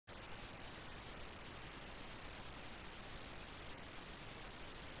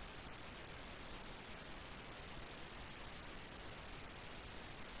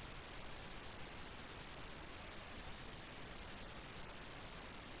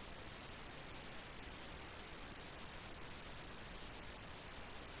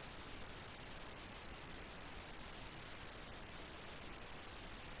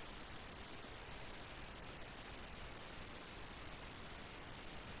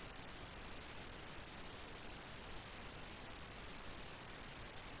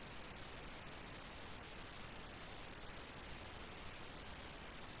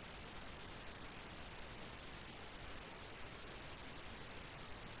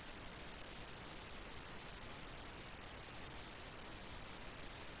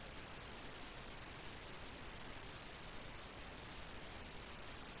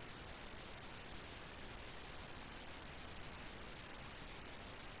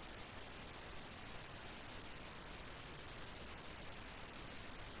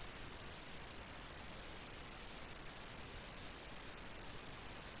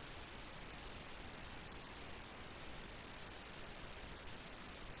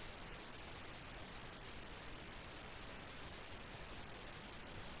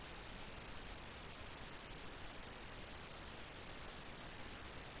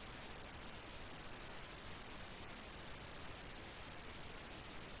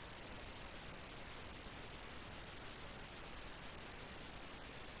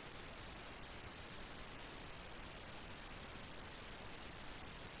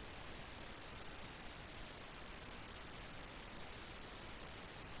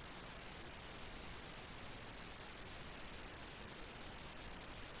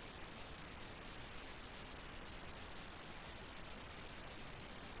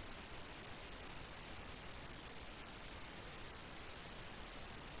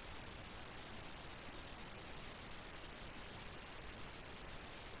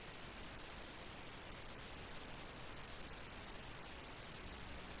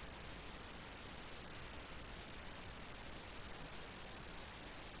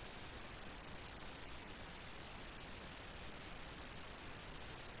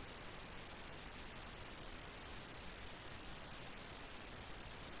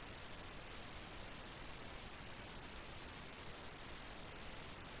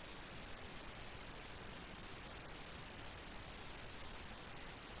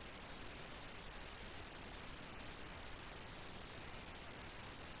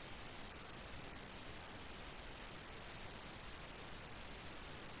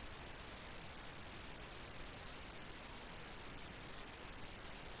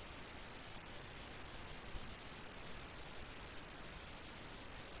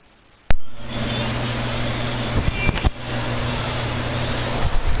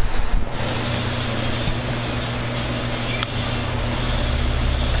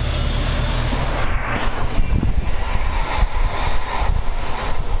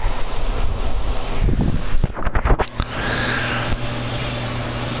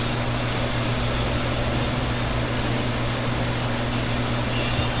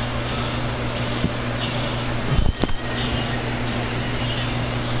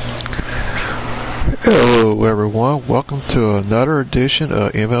everyone, welcome to another edition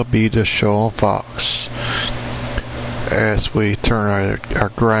of MLB The Show on Fox. As we turn our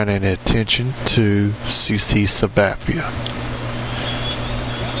grinding attention to CC Sabathia.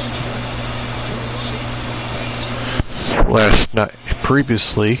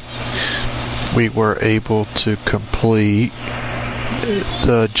 Previously, we were able to complete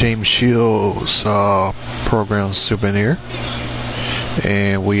the James Shields program souvenir.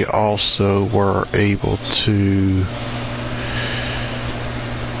 And we also were able to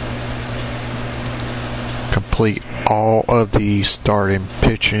complete all of the starting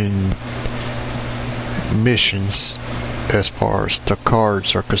pitching missions as far as the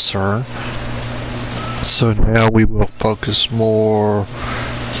cards are concerned. So now we will focus more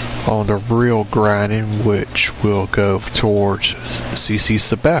on the real grinding, which will go towards CC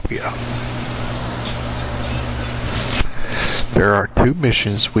Sabathia. There are two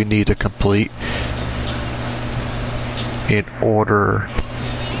missions we need to complete in order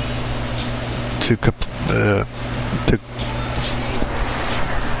to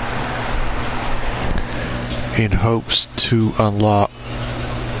in hopes to unlock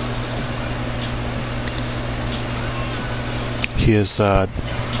his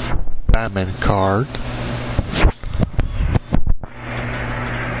diamond card.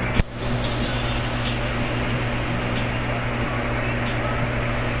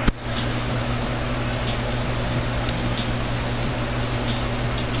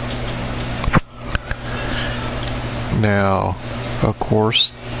 Now, of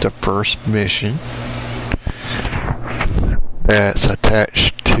course, the first mission that's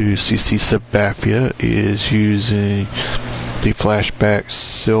attached to CC Sabathia is using the flashback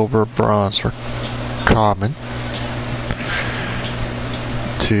silver, bronze, or common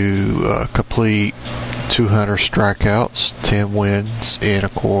to complete 200 strikeouts, 10 wins, and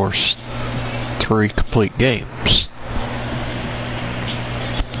of course 3 complete games.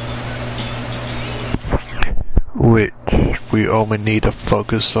 Which we only need to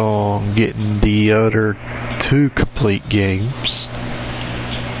focus on getting the other 2 complete games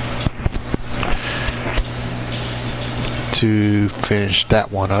to finish that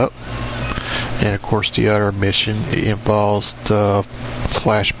one up. And of course the other mission involves the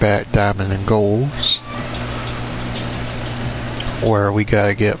flashback diamond and golds, where we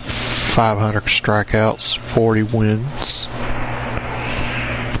gotta get 500 strikeouts, 40 wins,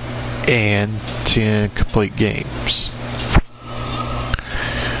 and 10 complete games,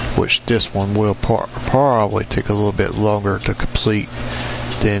 which this one will probably take a little bit longer to complete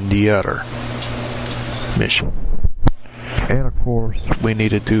than the other mission. And of course, we need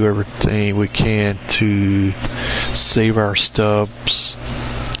to do everything we can to save our stubs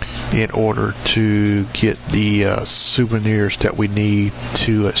in order to get the souvenirs that we need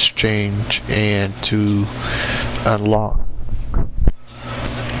to exchange and to unlock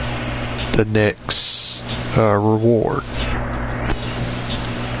the next reward.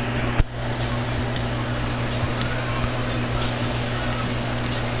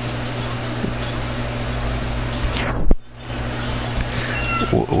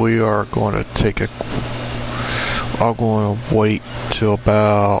 We are going to take I'm going to wait till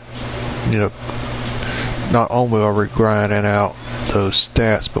about, not only are we grinding out those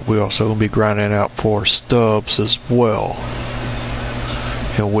stats, but we're also going to be grinding out for stubs as well,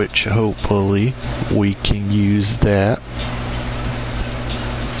 in which hopefully we can use that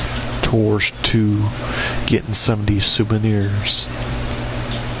towards to getting some of these souvenirs.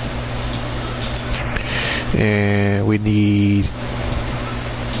 And we need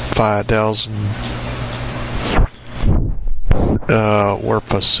 5,000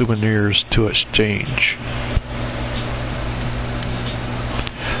 worth of souvenirs to exchange.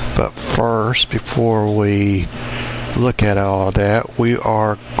 But first, before we look at all of that, we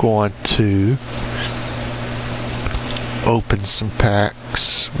are going to open some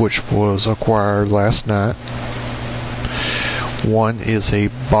packs which was acquired last night. One is a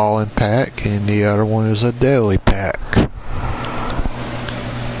Ballin pack and the other one is a daily pack.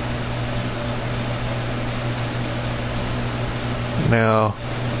 Now,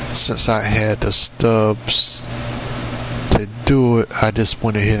 since I had the stubs to do it, I just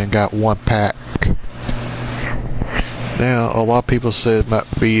went ahead and got one pack. Now, a lot of people say it might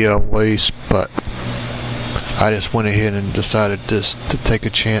be a waste, but I just went ahead and decided just to take a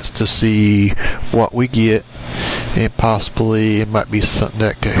chance to see what we get, and possibly it might be something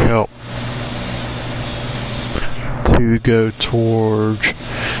that could help to go towards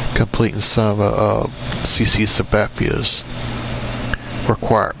completing some of CC Sabathia's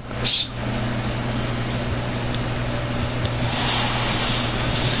requirements.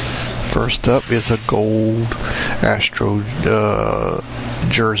 First up is a gold Astro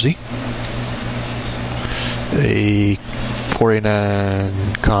jersey, a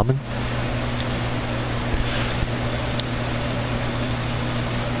 49 common,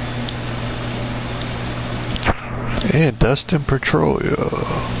 and Dustin Pedroia,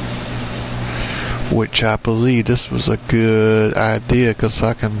 which I believe this was a good idea because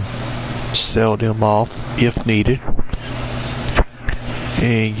I can sell them off if needed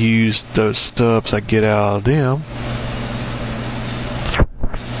and use those stubs I get out of them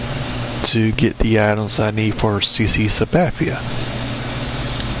to get the items I need for CC Sabathia.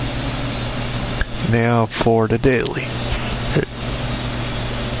 Now for the daily.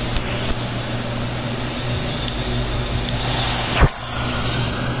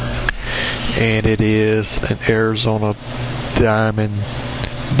 And it is an Arizona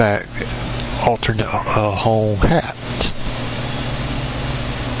Diamondback alternate home hat,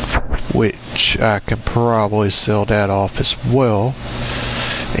 which I can probably sell that off as well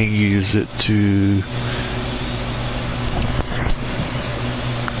and use it to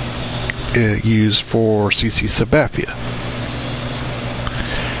use for CC Sabathia.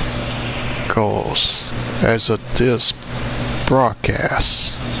 Because as of this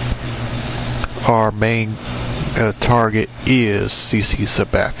broadcast, our main target is CC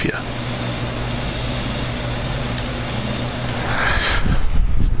Sabathia.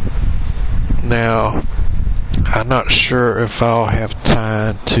 Now, I'm not sure if I'll have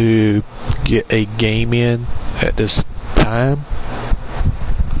time to get a game in at this time,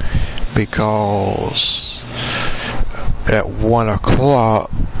 because at 1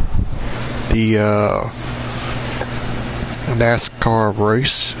 o'clock the NASCAR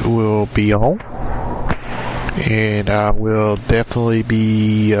race will be on, and I will definitely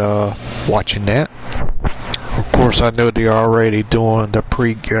be watching that. Of course, I know they're already doing the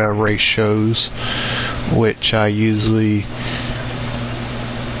pre-race shows, which I usually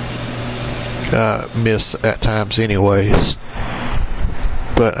miss at times anyways.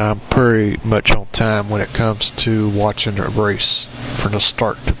 But I'm pretty much on time when it comes to watching the race from the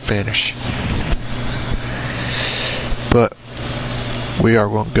start to finish. But we are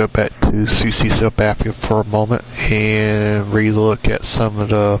going to go back to CC Sabathia for a moment and relook at some of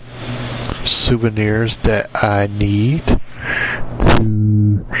the souvenirs that I need to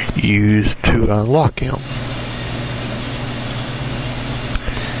use to unlock him.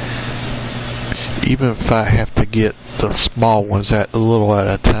 Even if I have to get the small ones a little at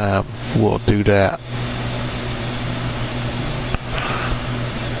a time, we'll do that.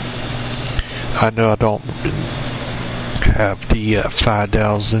 I know I don't have the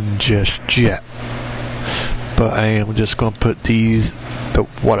 5,000 just yet, but I am just going to put these,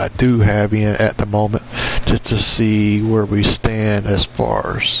 what I do have in at the moment, just to see where we stand as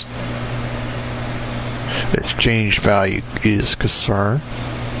far as exchange value is concerned,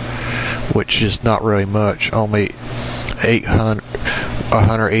 which is not really much, only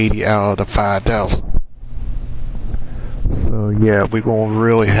 180 out of the 5,000. So yeah, we're going to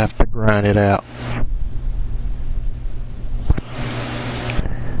really have to grind it out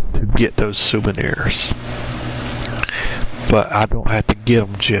to get those souvenirs. But I don't have to get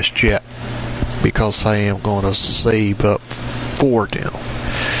them just yet, because I am going to save up for them.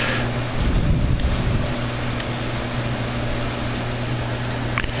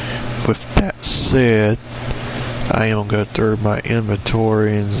 With that said, I am going to go through my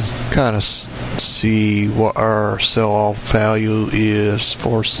inventory and kind of see what our sell-off value is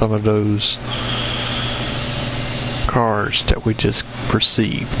for some of those cars that we just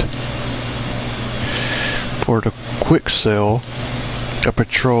received. For the quick sell, a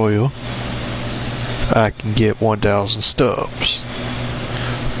Pedroia, I can get 1,000 stubs.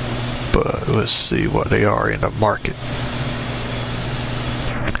 But let's see what they are in the market.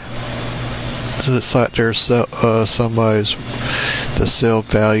 So it's like there's somebody's, the sale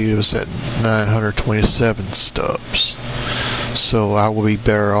value is at 927 stubs. So I will be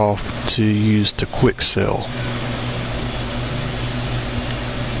better off to use the quick sell.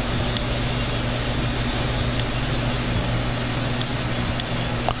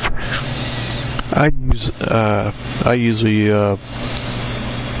 I usually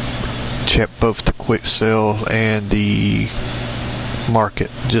check both the quick sale and the market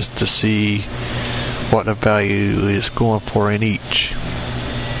just to see what the value is going for in each.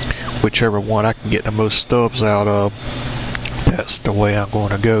 Whichever one I can get the most stubs out of, that's the way I'm going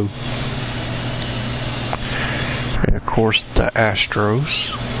to go. And of course the Astros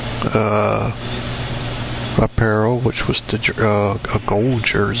apparel, which was the a gold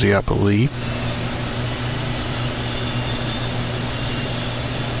jersey, I believe.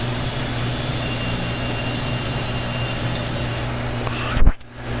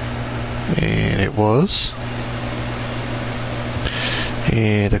 was.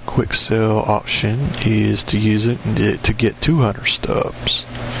 And a quick sell option is to use it to get 200 stubs.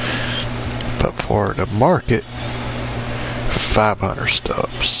 But for the market, 500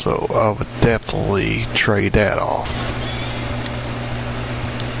 stubs. So I would definitely trade that off.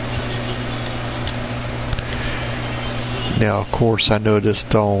 Now, of course, I know this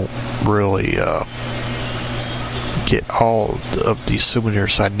don't really get all of these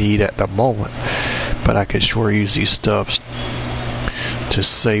souvenirs I need at the moment, but I can sure use these stubs to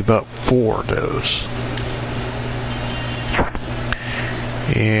save up for those.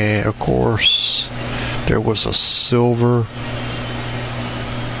 And of course, there was a silver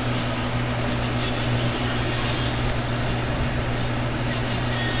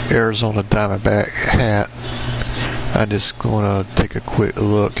Arizona Diamondback hat. I'm just gonna take a quick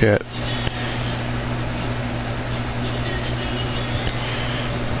look at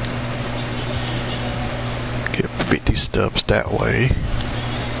get 50 stubs that way,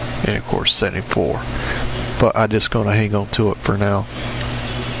 and of course 74, but I'm just gonna hang on to it for now.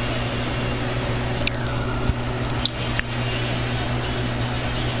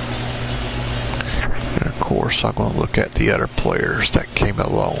 And of course I'm gonna look at the other players that came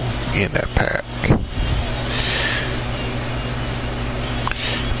along in that pack.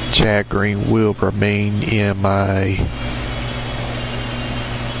 Chad Green will remain in my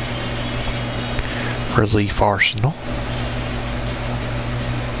relief arsenal,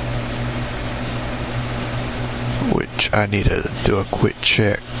 which I need to do a quick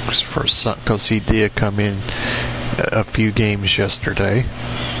check for some, because he did come in a few games yesterday.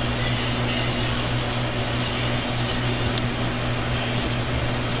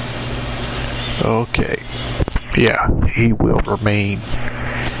 Okay, yeah, he will remain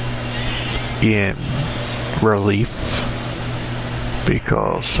in relief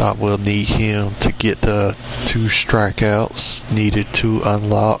because I will need him to get the 2 strikeouts needed to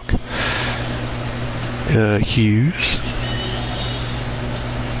unlock Hughes.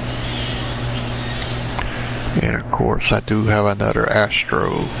 And of course I do have another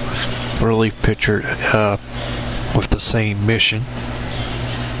Astro relief pitcher with the same mission,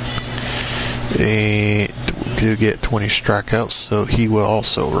 and to get 20 strikeouts, so he will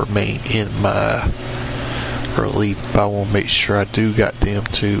also remain in my relief. I will make sure I do got them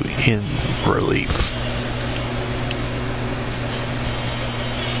two in relief.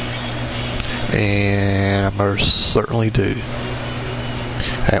 And I most certainly do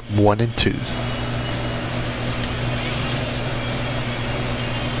at 1 and 2.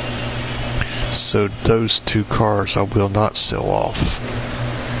 So those 2 cars I will not sell off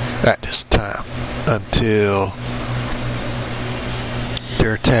at this time until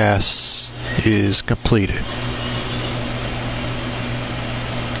their task is completed.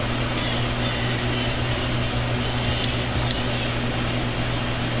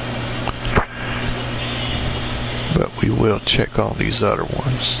 But we will check on these other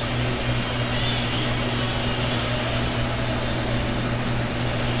ones.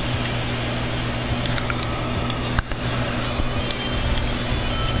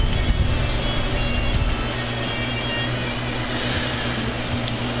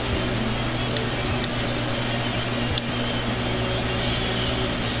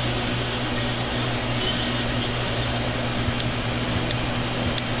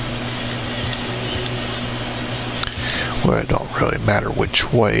 Well, it don't really matter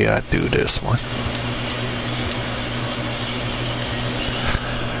which way I do this one.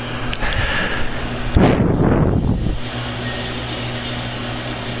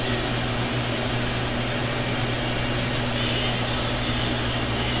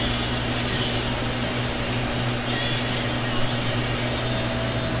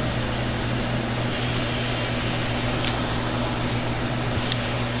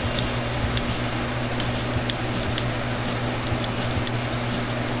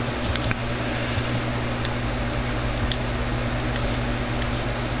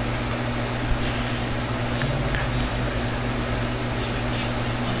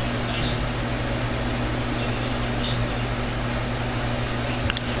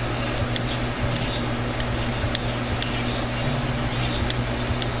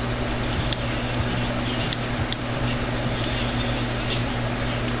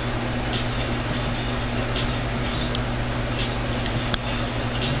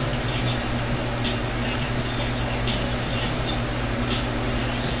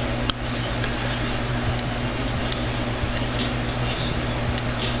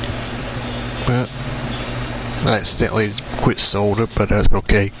 Well, I accidentally quit sold it, but that's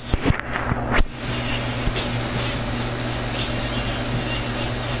okay.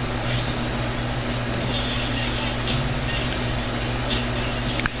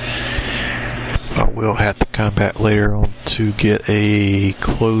 will have to come back later on to get a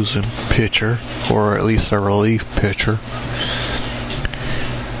closing picture, or at least a relief picture,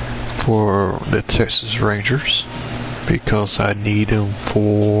 for the Texas Rangers, because I need them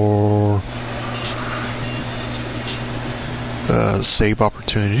for save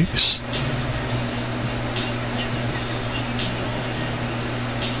opportunities.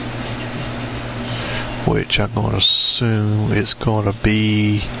 Which I'm going to assume is going to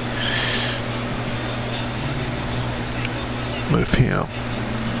be with him.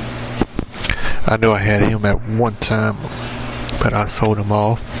 I know I had him at one time, but I sold him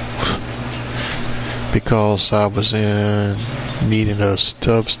off because I was in needing a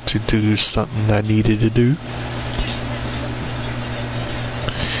stubs to do something I needed to do.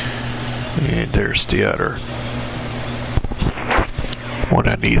 And there's the other one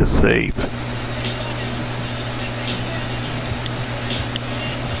I need to save.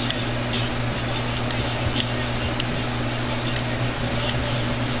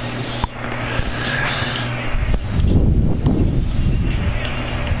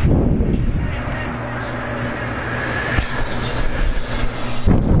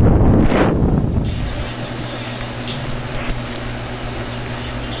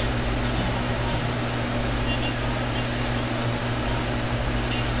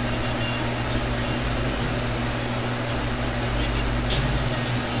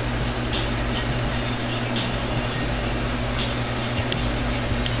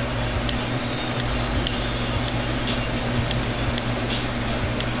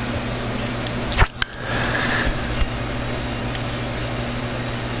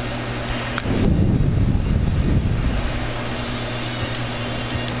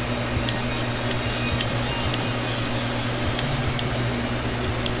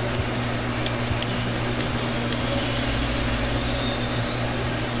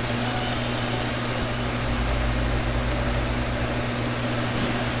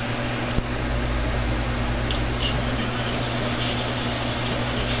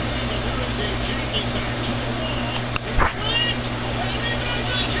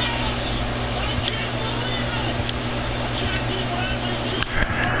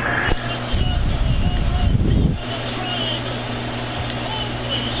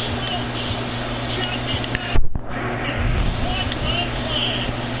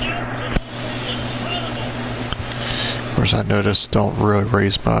 I noticed don't really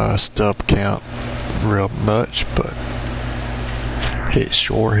raise my stub count real much, but it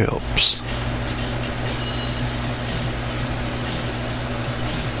sure helps.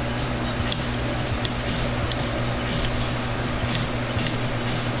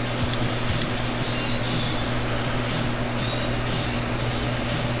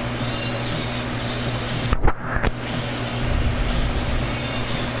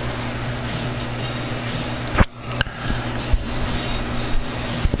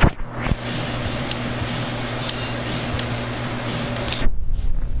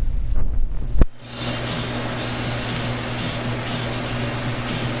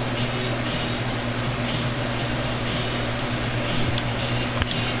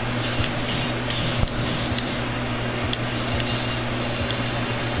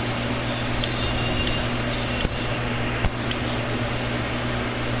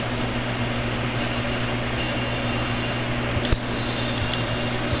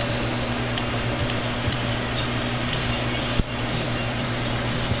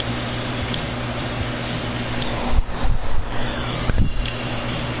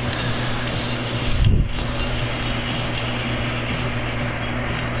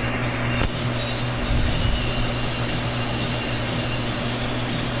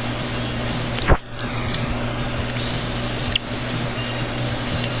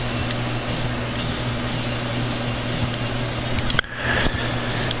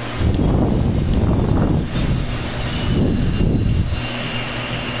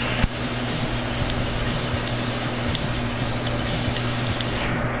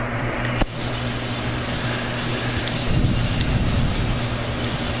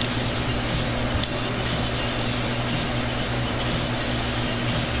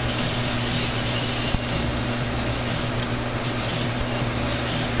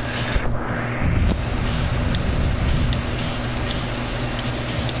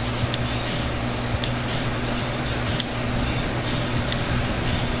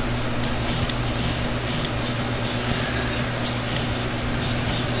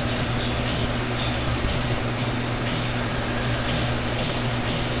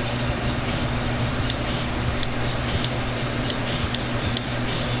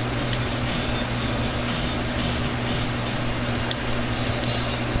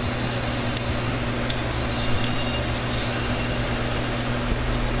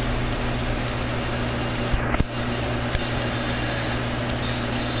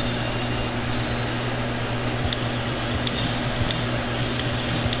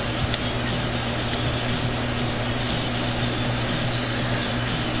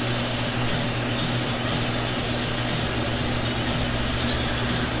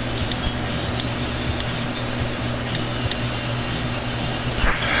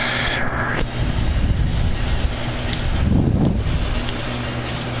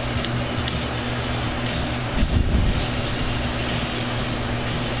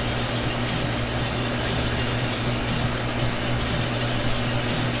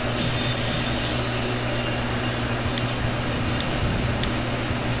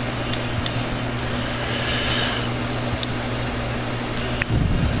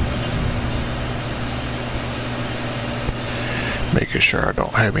 making sure I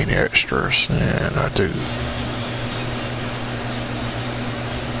don't have any extras, and I do.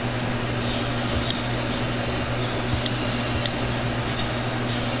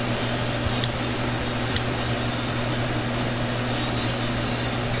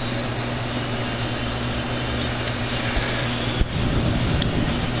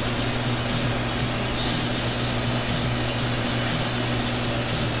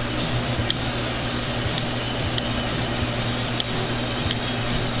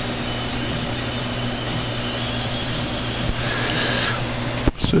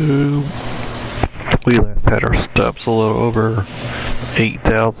 So we last had our steps a little over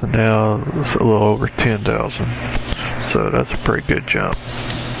 8,000. Now it's a little over 10,000. So that's a pretty good jump.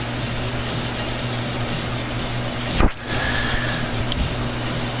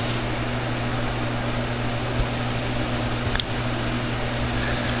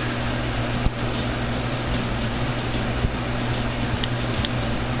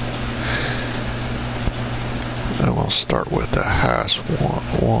 I'm going to start with the highest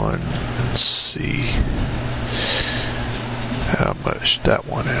one and see how much that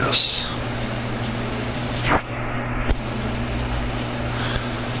one is.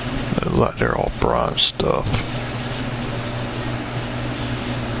 Look like they're all bronze stuff.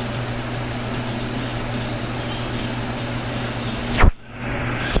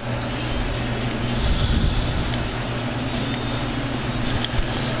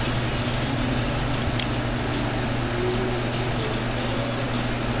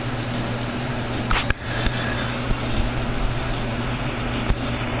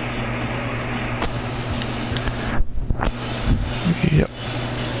 Yep.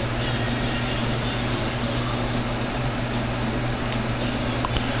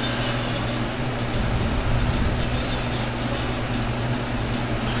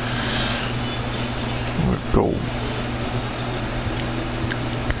 We'll go.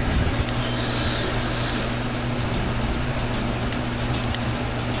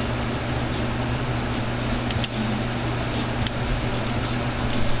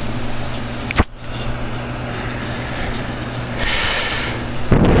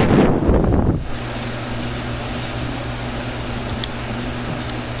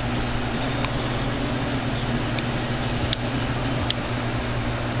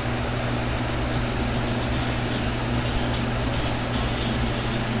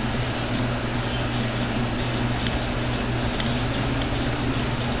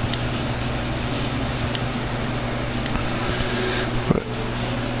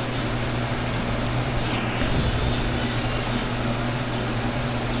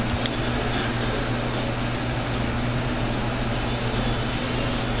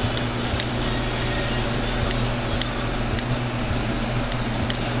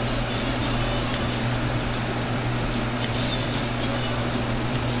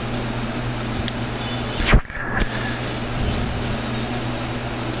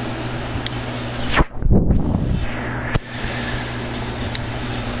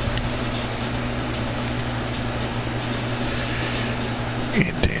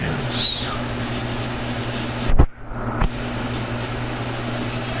 Indians.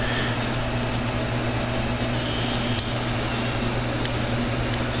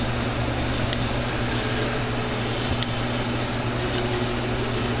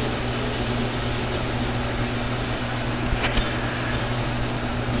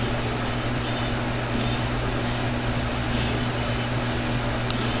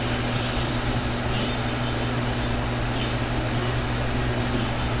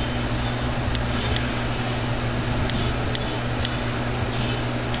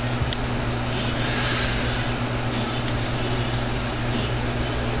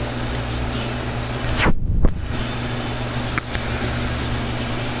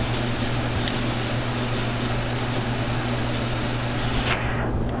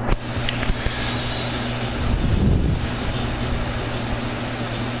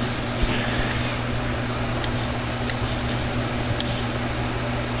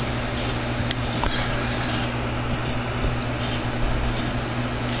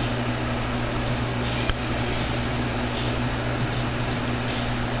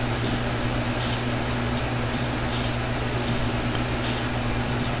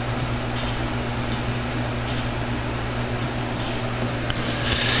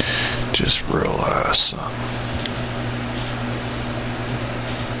 Just realized something.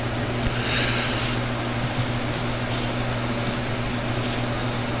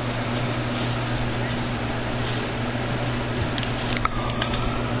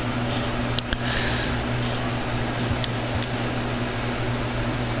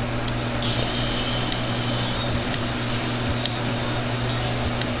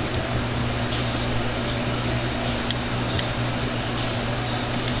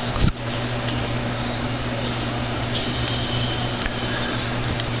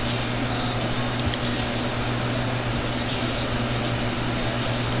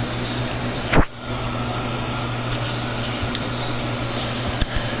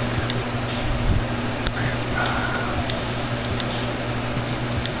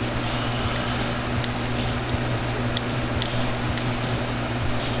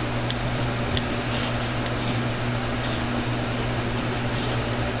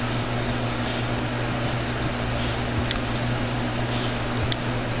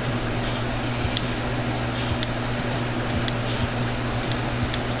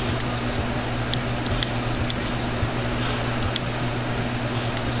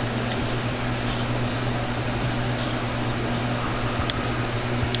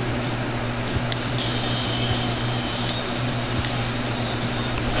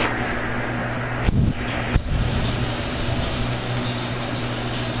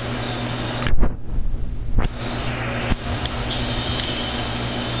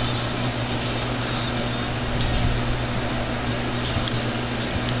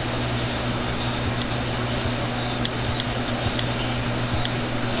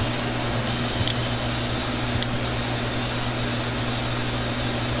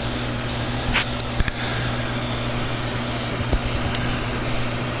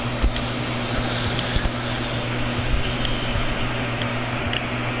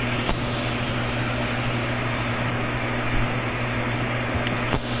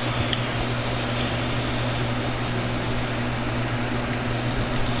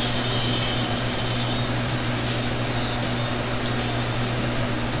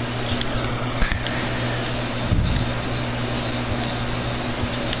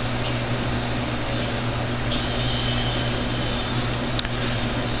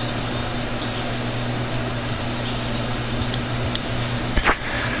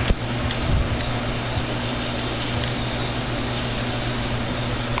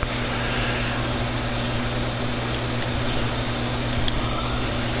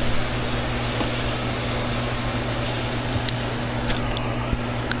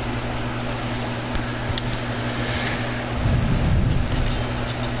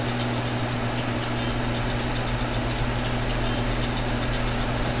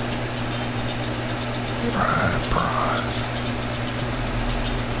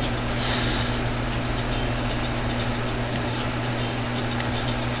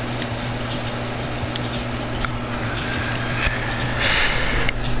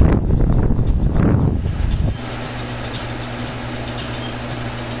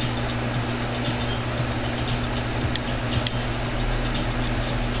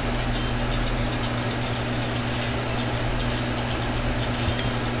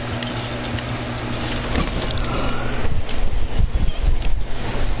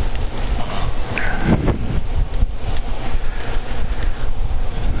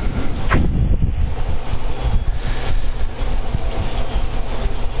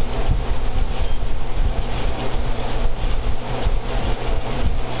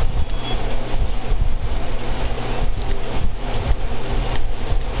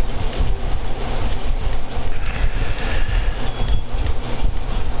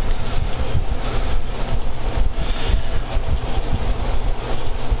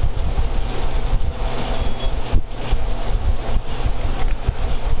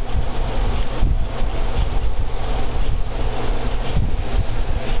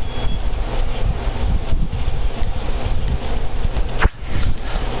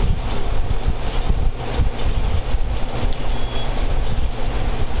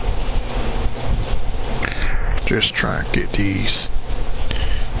 just trying to get these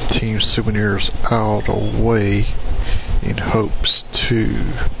team souvenirs out of the way in hopes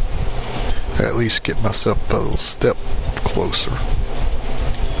to at least get myself a little step closer.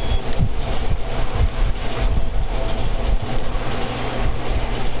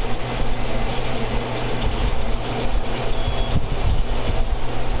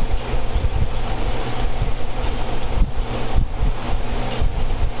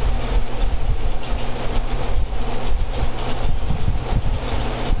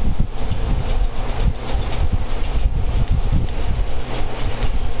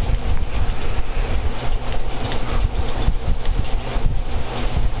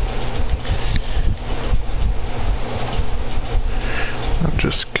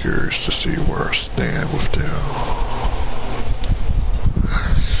 Just curious to see where I stand with them.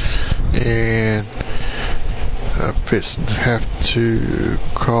 And I have to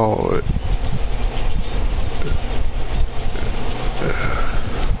call it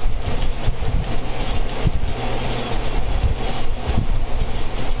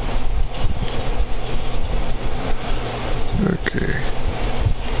okay.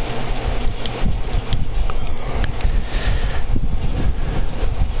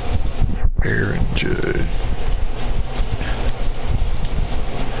 Aaron Judd.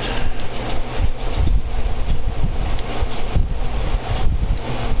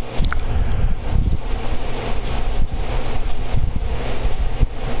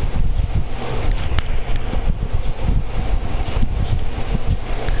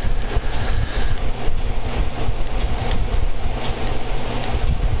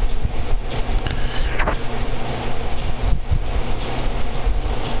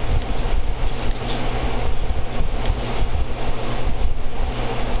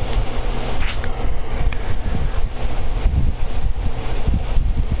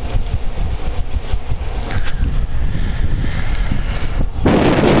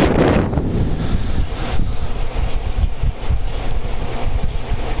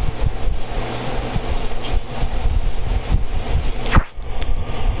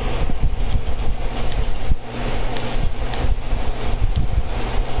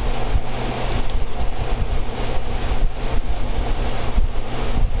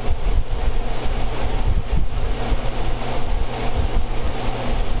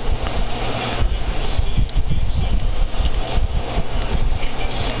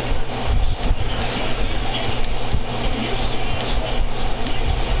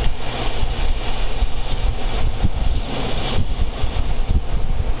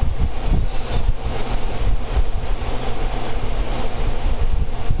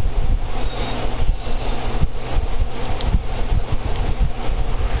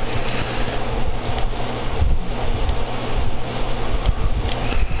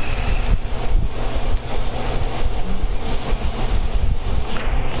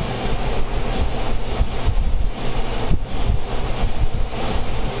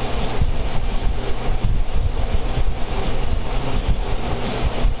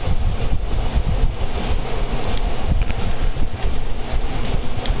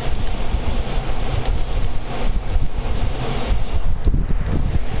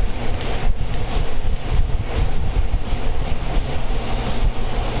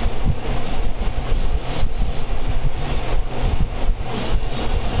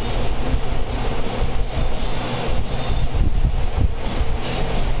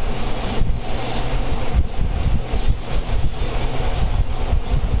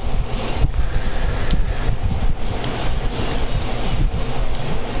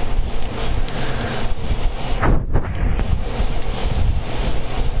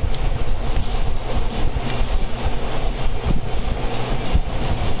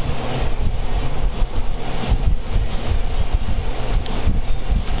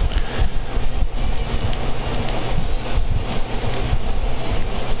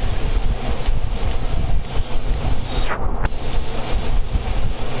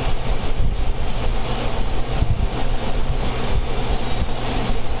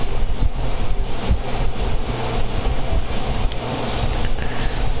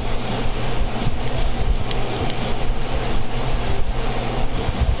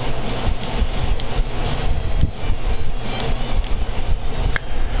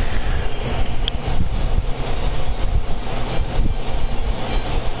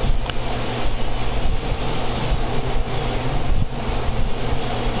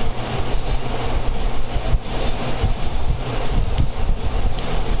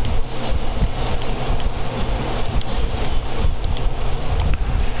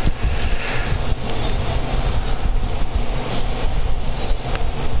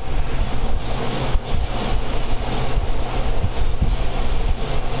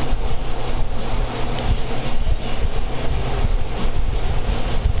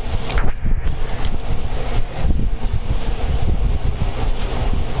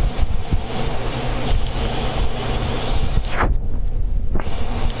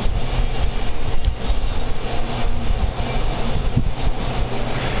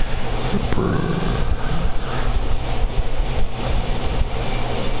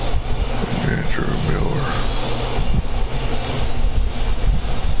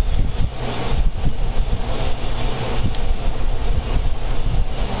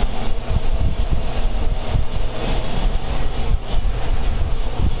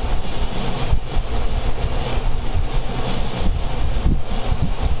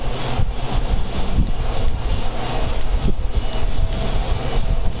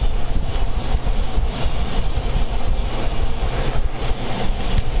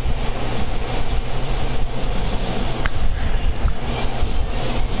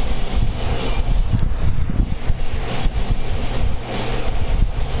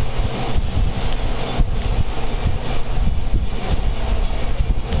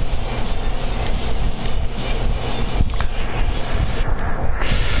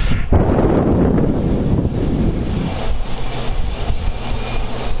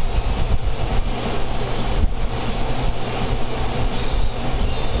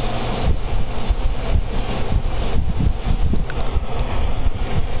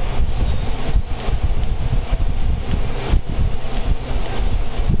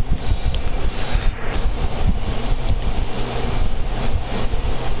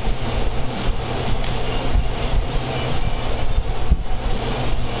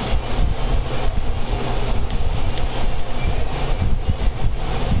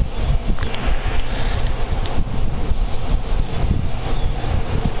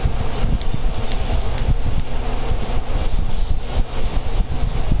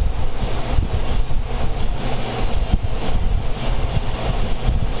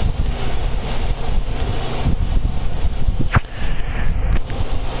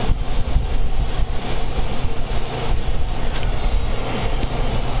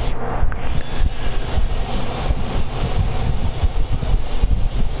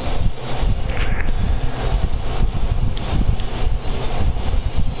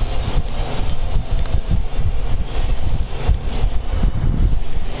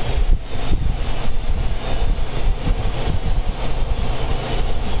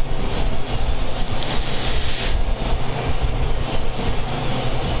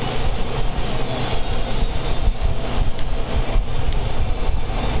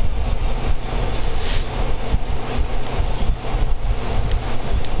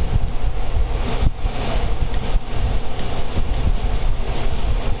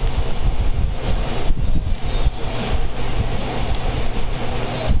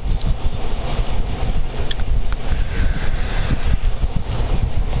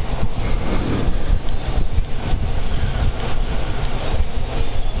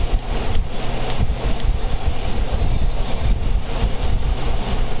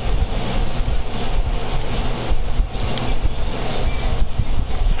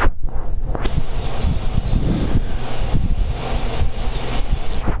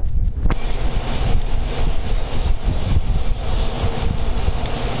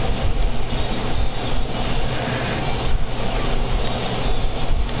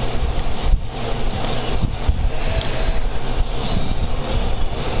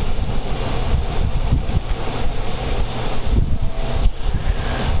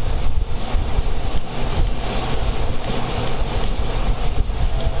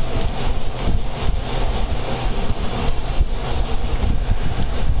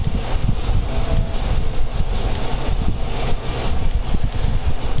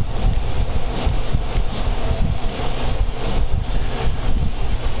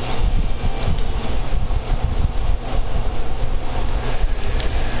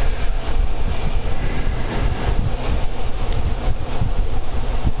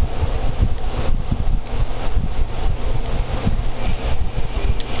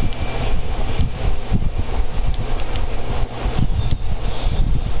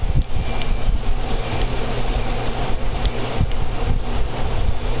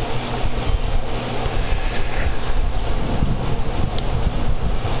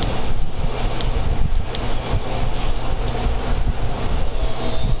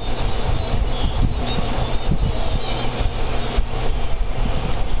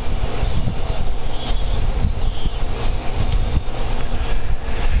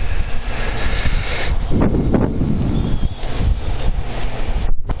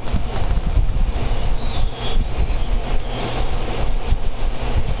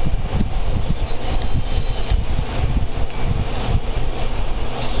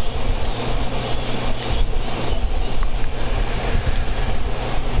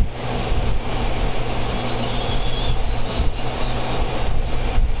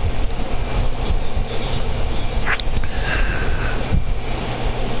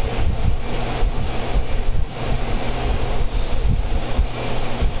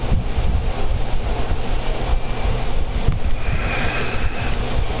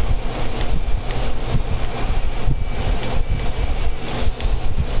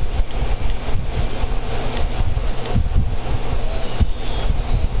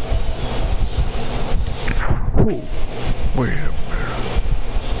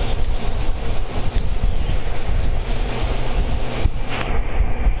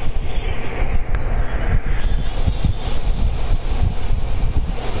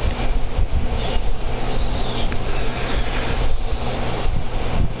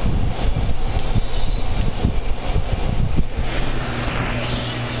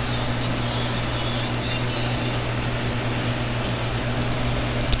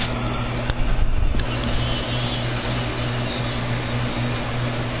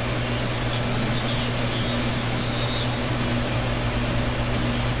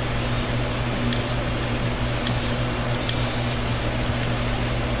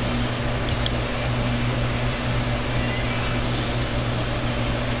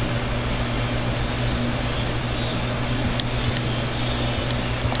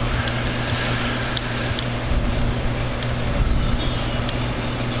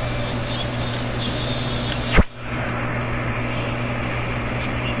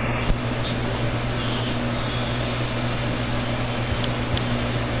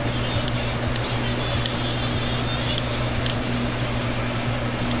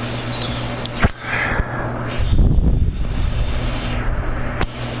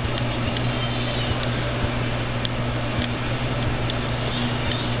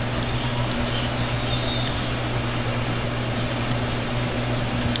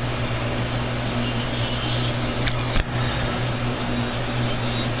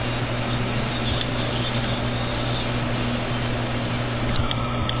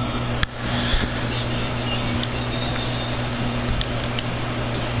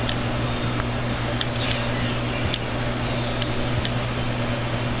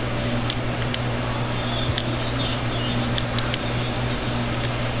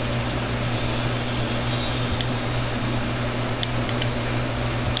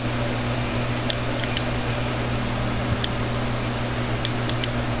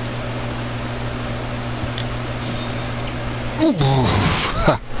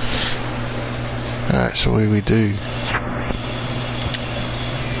 Alright, so what do we do?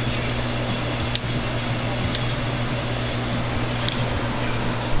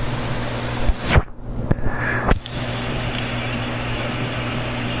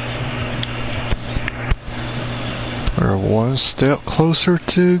 We're one step closer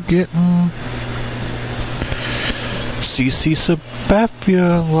to getting CC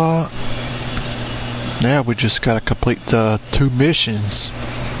Sabathia unlocked. Now we just gotta complete the 2 missions.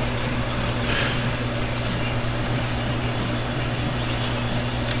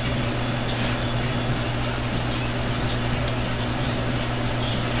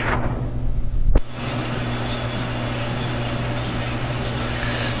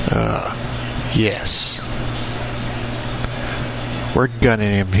 Yes. We're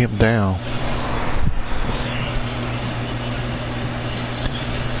gunning him down.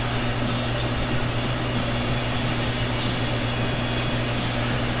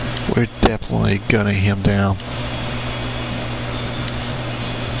 We're definitely gunning him down.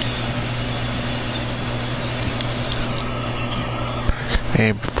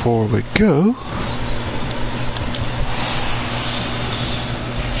 And before we go,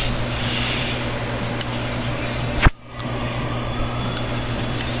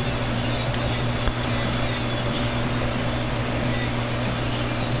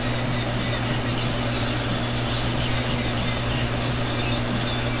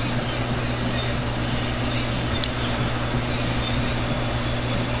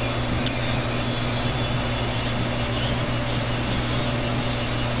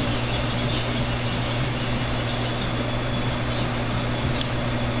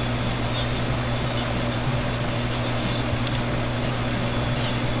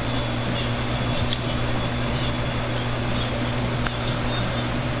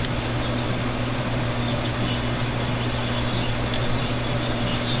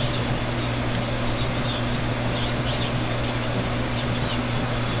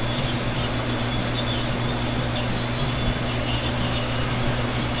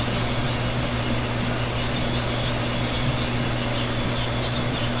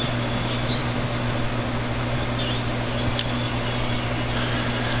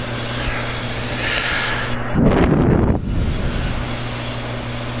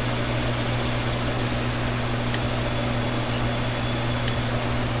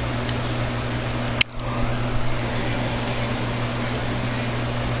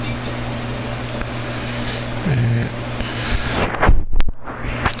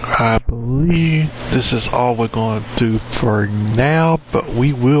 I believe this is all we're going to do for now, but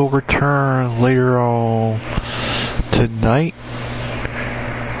we will return later on tonight,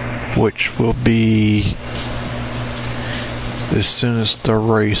 which will be as soon as the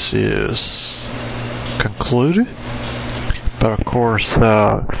race is concluded. But of course,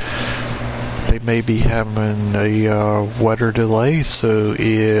 they may be having a weather delay, so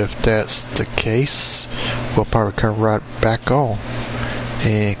if that's the case, we'll probably come right back on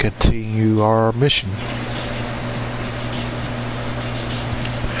and continue our mission.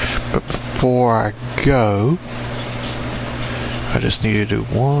 But before I go, I just need to do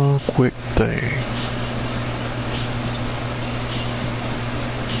one quick thing.